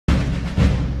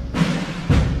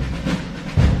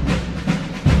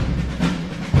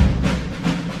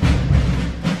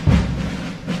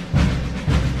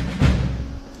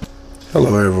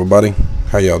Hello everybody,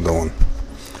 how y'all doing?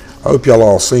 I hope y'all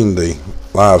all seen the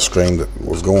live stream that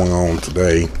was going on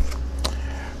today.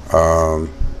 The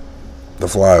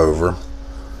flyover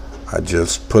I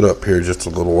just put up here just a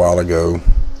little while ago.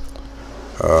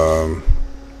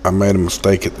 I made a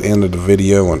mistake at the end of the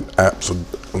video and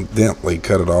accidentally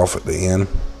cut it off at the end.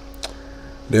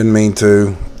 Didn't mean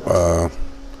to,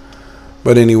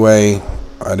 but anyway,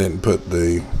 I didn't put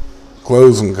the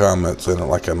closing comments in it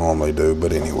like I normally do,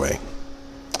 but anyway.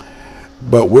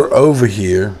 But we're over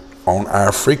here on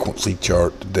our frequency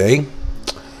chart today.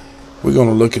 We're going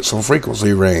to look at some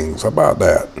frequency rings. How about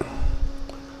that?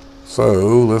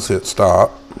 So let's hit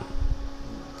stop.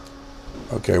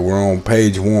 Okay, we're on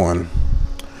page 1.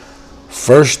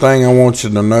 First thing I want you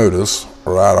to notice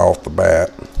right off the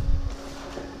bat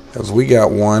is we got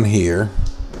one here.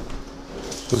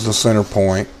 This is the center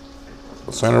point.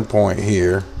 The center point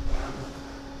here.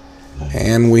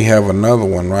 And we have another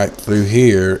one right through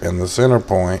here, and the center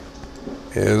point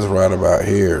is right about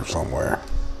here somewhere.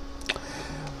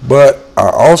 But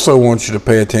I also want you to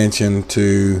pay attention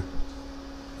to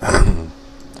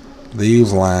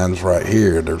these lines right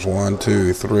here. There's 1,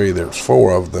 2, 3, there's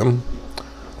 4 of them.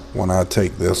 When I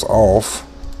take this off,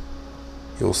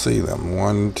 you'll see them.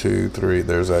 1, 2, 3,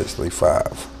 there's actually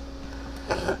 5.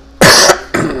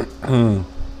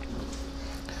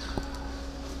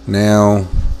 Now,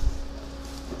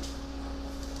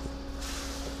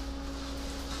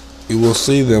 you will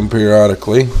see them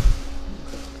periodically,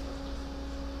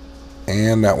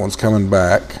 and that one's coming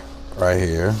back right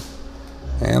here,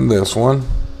 and this one,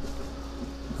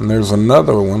 and there's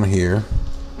another one here,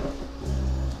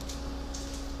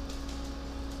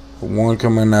 one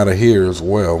coming out of here as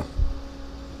well.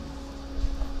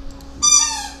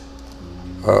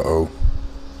 Uh-oh.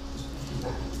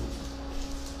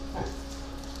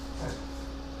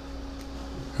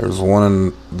 There's one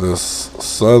in this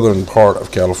southern part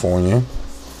of California.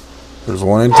 There's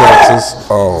one in Texas.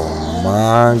 Oh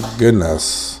my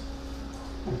goodness.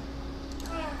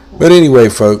 But anyway,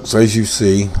 folks, as you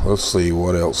see, let's see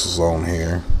what else is on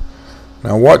here.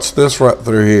 Now watch this right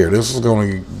through here. This is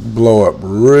going to blow up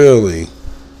really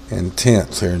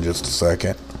intense here in just a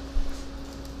second.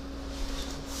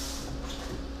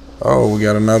 Oh, we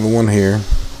got another one here.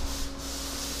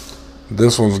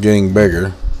 This one's getting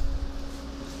bigger.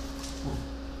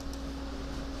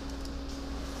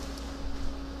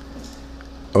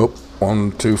 Oh,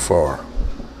 one too far.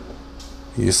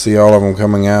 You see all of them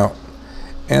coming out.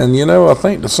 And you know, I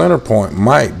think the center point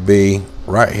might be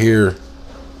right here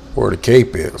where the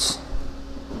Cape is.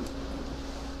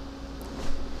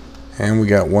 And we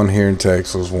got one here in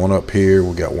Texas, one up here,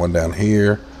 we got one down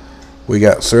here. We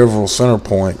got several center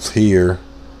points here,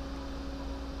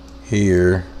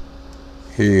 here,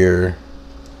 here,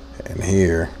 and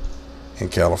here in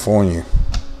California.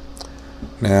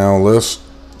 Now let's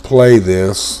play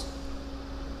this,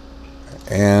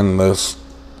 and let's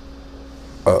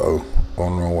going the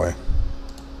wrong way.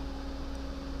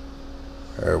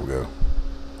 There we go.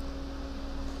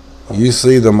 You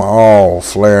see them all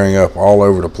flaring up all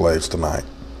over the place tonight.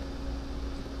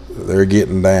 They're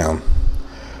getting down.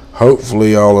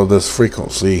 Hopefully all of this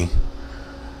frequency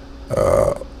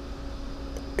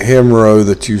hemorrhoid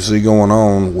that you see going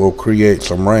on will create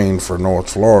some rain for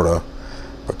North Florida,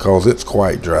 because it's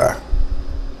quite dry.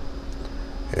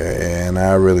 And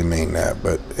I really mean that,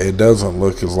 but it doesn't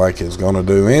look as like it's going to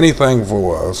do anything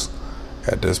for us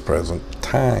at this present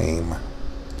time.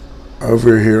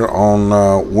 Over here on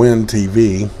Wind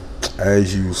TV,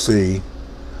 as you see,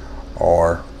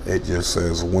 or it just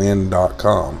says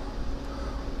wind.com.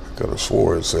 I could have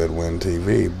swore it said Wind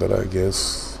TV, but I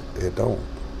guess it don't.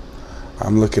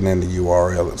 I'm looking in the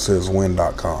URL, it says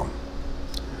wind.com.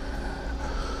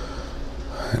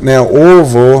 Now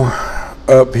Oroville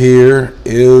up here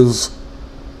is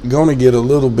going to get a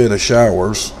little bit of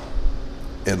showers,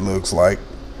 it looks like,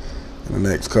 in the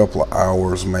next couple of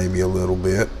hours, maybe a little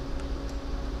bit.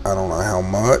 I don't know how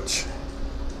much.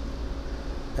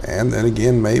 And then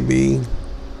again, maybe,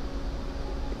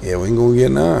 yeah, we ain't gonna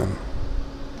get none.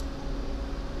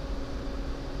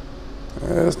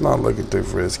 It's not looking too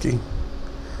frisky.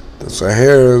 The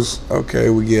Sahara's, okay,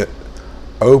 we get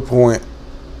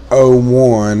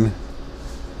 0.01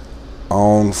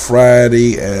 on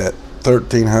Friday at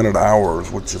 1300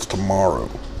 hours, which is tomorrow.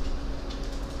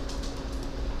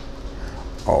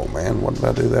 Oh man, what did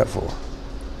I do that for?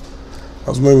 I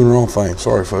was moving the wrong thing.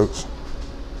 Sorry, folks.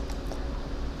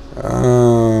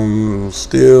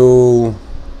 Still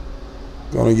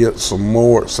gonna get some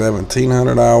more at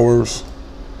 1700 hours.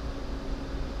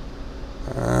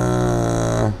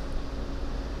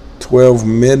 12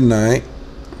 midnight.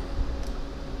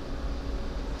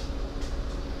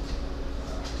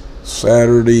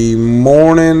 Saturday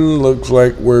morning, looks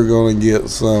like we're going to get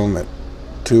some at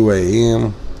 2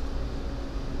 a.m.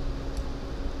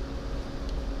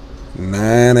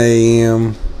 9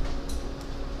 a.m.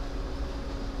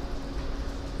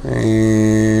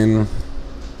 and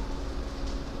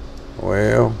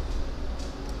well,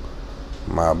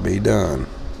 might be done.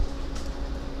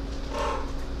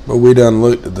 But we done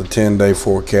looked at the 10-day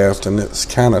forecast, and it's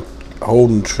kind of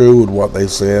holding true with what they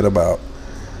said about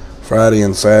Friday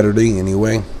and Saturday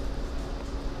anyway.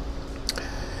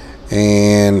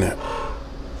 And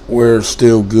we're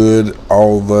still good,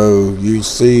 although you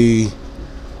see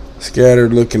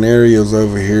scattered looking areas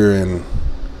over here in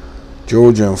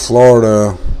Georgia and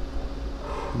Florida,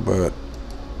 but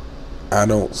I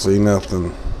don't see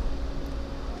nothing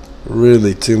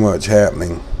really too much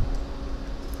happening.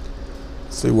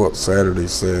 See what Saturday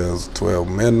says. 12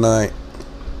 midnight.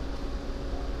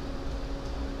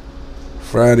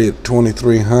 Friday at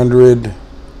 2300.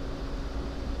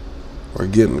 We're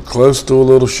getting close to a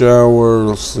little shower.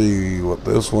 Let's see what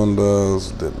this one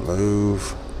does. Didn't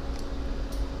move.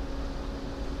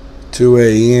 2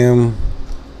 a.m.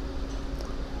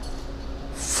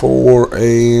 4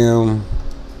 a.m.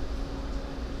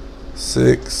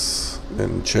 6.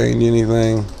 Didn't change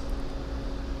anything.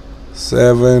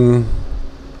 7.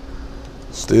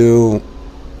 Still,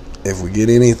 if we get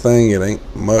anything, it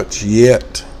ain't much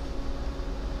yet.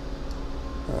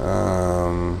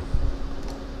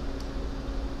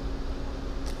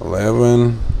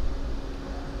 11.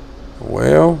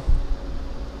 Well,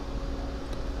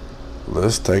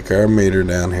 let's take our meter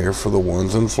down here for the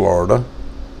ones in Florida.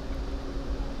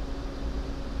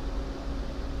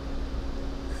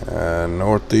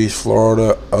 Northeast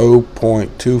Florida,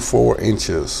 0.24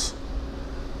 inches,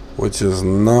 which is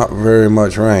not very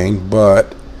much rain,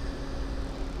 but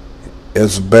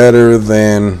it's better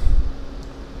than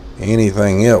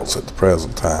anything else at the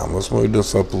present time. Let's move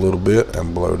this up a little bit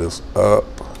and blow this up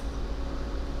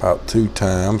about 2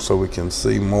 times so we can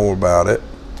see more about it.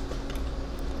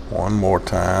 One more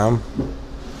time.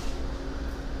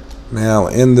 Now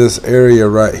in this area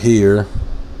right here,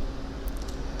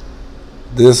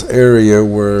 this area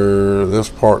where this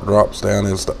part drops down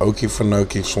is the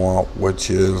Okefenokee Swamp,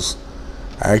 which is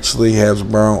actually has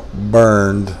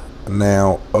burned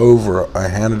now over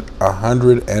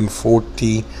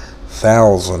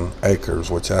 140,000 acres,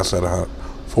 which I said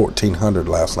 1,400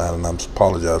 last night, and I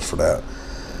apologize for that.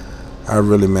 I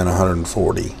really meant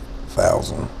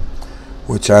 140,000,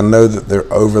 which I know that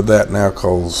they're over that now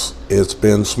because it's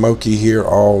been smoky here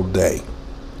all day.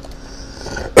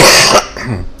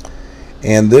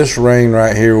 And this rain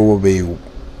right here will be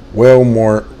well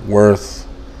more worth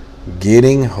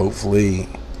getting. Hopefully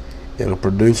it'll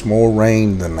produce more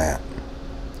rain than that.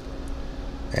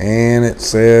 And it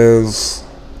says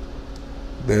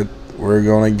that we're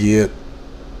going to get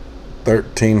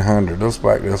 1,300. Let's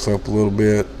back this up a little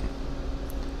bit.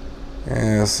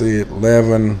 And see, at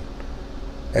 11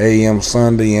 a.m.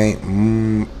 Sunday ain't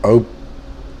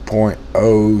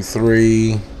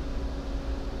 0.03.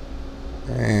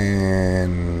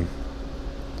 And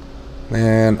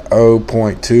then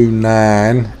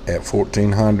 0.29 at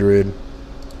 1,400.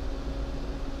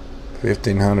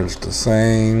 1,500 is the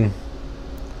same.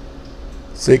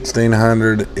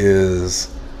 1,600 is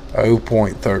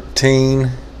 0.13.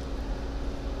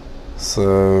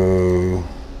 So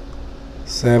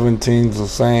 17's the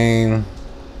same.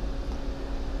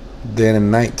 Then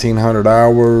in 1,900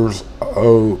 hours,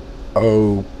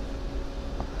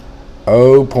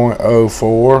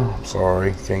 0.04.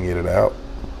 Sorry, can't get it out.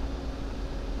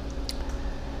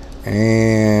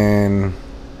 And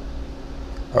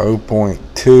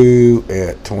 0.2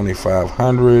 at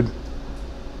 2,500.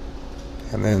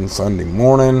 And then Sunday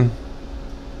morning,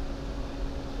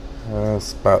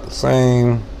 it's about the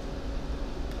same.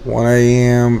 1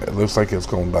 a.m. it looks like it's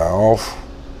going to die off,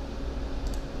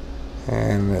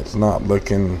 and it's not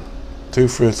looking too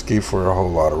frisky for a whole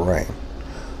lot of rain.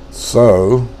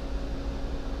 So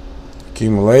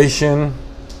accumulation,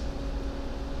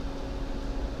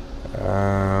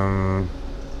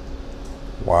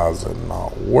 why is it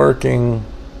not working?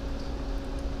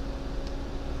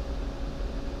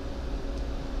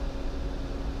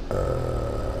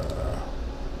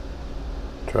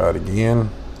 Try it again.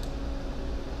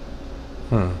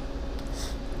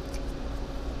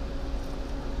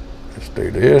 Let's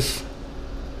do this.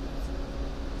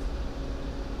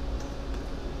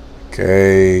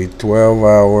 Okay, 12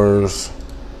 hours,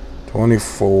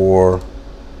 24,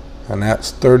 and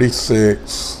that's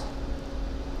 36,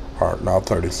 or not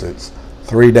 36,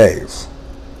 3 days.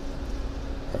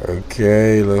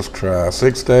 Okay, let's try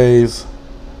 6 days,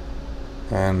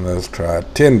 And let's try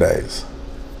 10 days.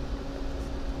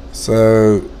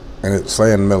 So, and it's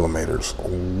saying millimeters.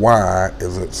 Why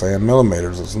is it saying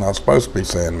millimeters? It's not supposed to be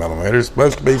saying millimeters. It's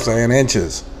supposed to be saying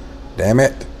inches. Damn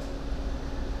it.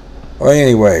 Well,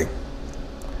 anyway,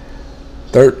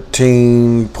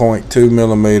 13.2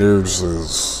 millimeters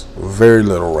is very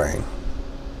little rain.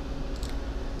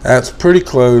 That's pretty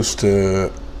close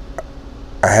to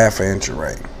a ½ inch of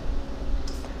rain.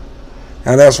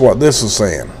 Now that's what this is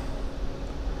saying.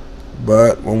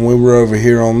 But when we were over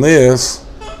here on this,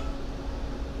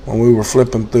 when we were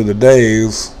flipping through the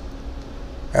days,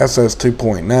 that says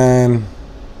 2.9.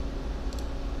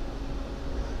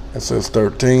 That says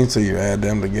 13, so you add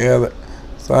them together.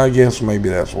 So I guess maybe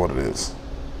that's what it is.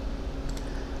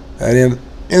 That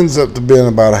ends up to being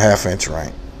about a ½ inch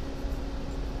rain.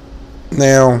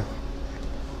 Now,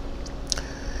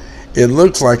 it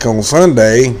looks like on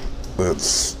Sunday,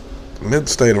 that's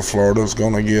mid-state of Florida is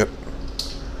going to get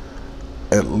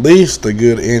at least a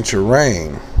good inch of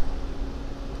rain,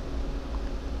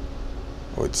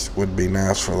 which would be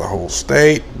nice for the whole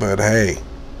state. But hey,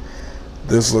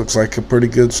 this looks like a pretty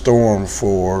good storm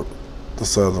for the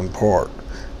southern part.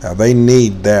 Now they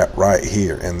need that right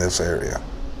here in this area.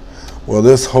 Well,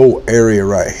 this whole area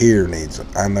right here needs it.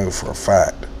 I know for a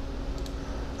fact.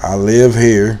 I live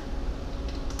here.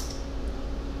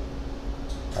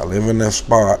 I live in this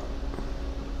spot.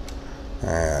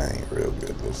 I ain't real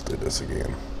good. Let's do this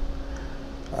again.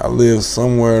 I live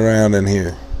somewhere around in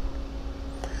here.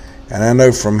 And I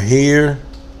know from here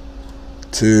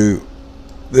to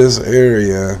this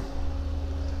area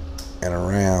and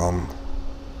around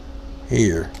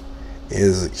here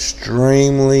is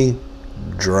extremely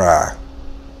dry.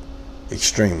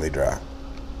 Extremely dry.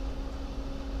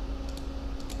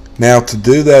 Now, to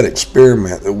do that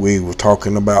experiment that we were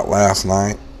talking about last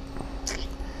night,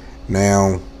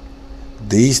 now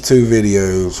these two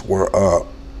videos were up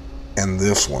and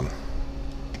this one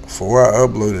before I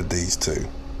uploaded these two,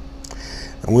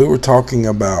 and we were talking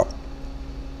about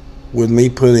with me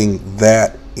putting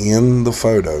that in the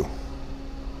photo.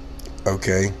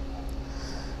 Okay,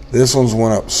 this one's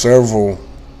went up several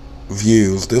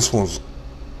views. This one's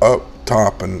up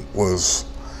top and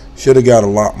should have got a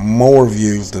lot more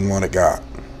views than what it got.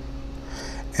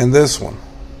 And this one,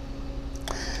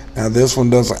 now this one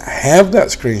doesn't have that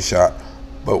screenshot,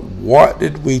 but what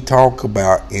did we talk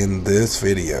about in this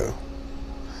video?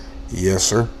 Yes,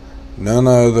 sir, none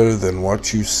other than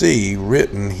what you see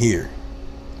written here,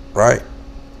 right?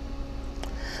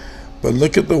 But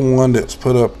look at the one that's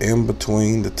put up in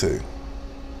between the two.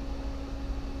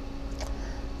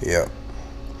 Yep.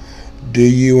 Do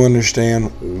you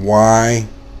understand why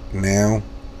now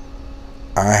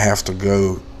I have to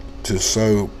go to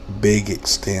so big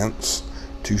extents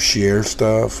to share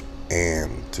stuff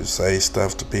and to say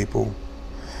stuff to people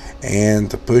and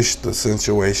to push the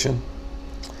situation?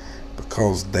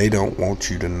 Because they don't want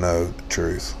you to know the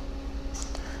truth,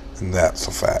 and that's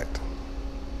a fact.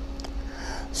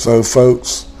 So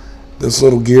folks, this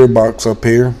little gearbox up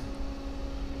here,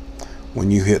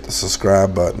 when you hit the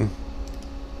subscribe button,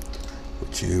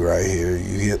 which you right here,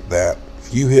 you hit that.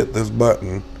 If you hit this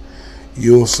button,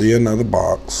 you'll see another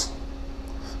box,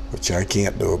 which I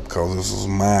can't do it because this is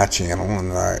my channel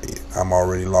and I'm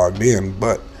already logged in.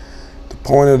 But the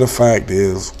point of the fact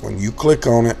is, when you click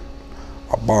on it,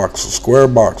 a square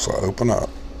box will open up.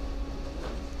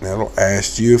 And it'll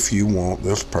ask you if you want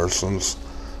this person's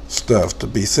stuff to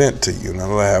be sent to you. And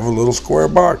it'll have a little square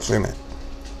box in it.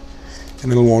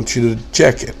 And it'll want you to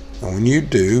check it. And when you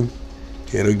do,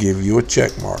 it'll give you a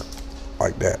check mark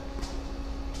like that.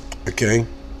 Okay?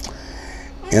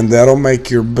 And that'll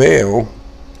make your bell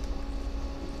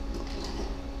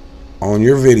on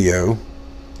your video,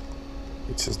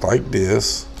 which is like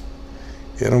this,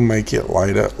 it'll make it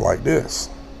light up like this.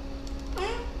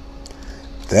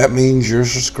 That means you're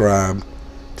subscribed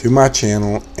to my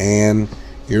channel and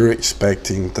you're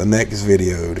expecting the next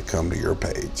video to come to your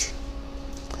page.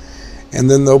 And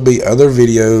then there'll be other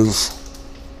videos,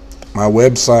 my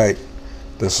website,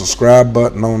 the subscribe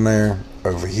button on there,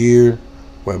 over here,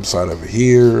 website over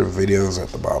here, videos at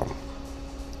the bottom.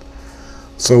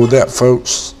 So with that,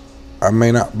 folks, I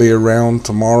may not be around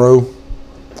tomorrow.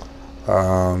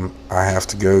 I have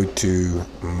to go to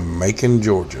Macon,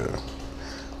 Georgia,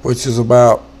 which is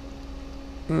about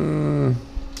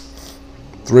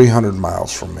 300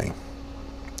 miles from me.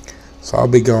 So I'll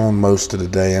be gone most of the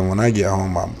day, and when I get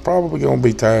home, I'm probably going to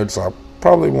be tired, so I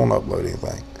probably won't upload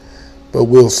anything. But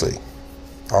we'll see.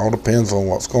 All depends on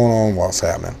what's going on, what's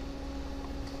happening.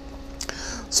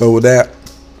 So with that,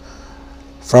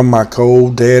 from my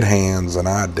cold, dead hands, and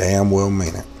I damn well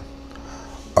mean it,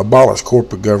 Abolish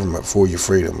corporate government for your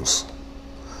freedoms.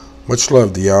 Much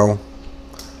love to y'all.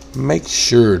 Make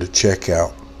sure to check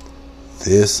out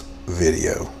this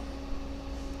video.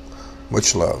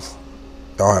 Much love.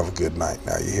 Y'all have a good night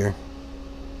now, you hear?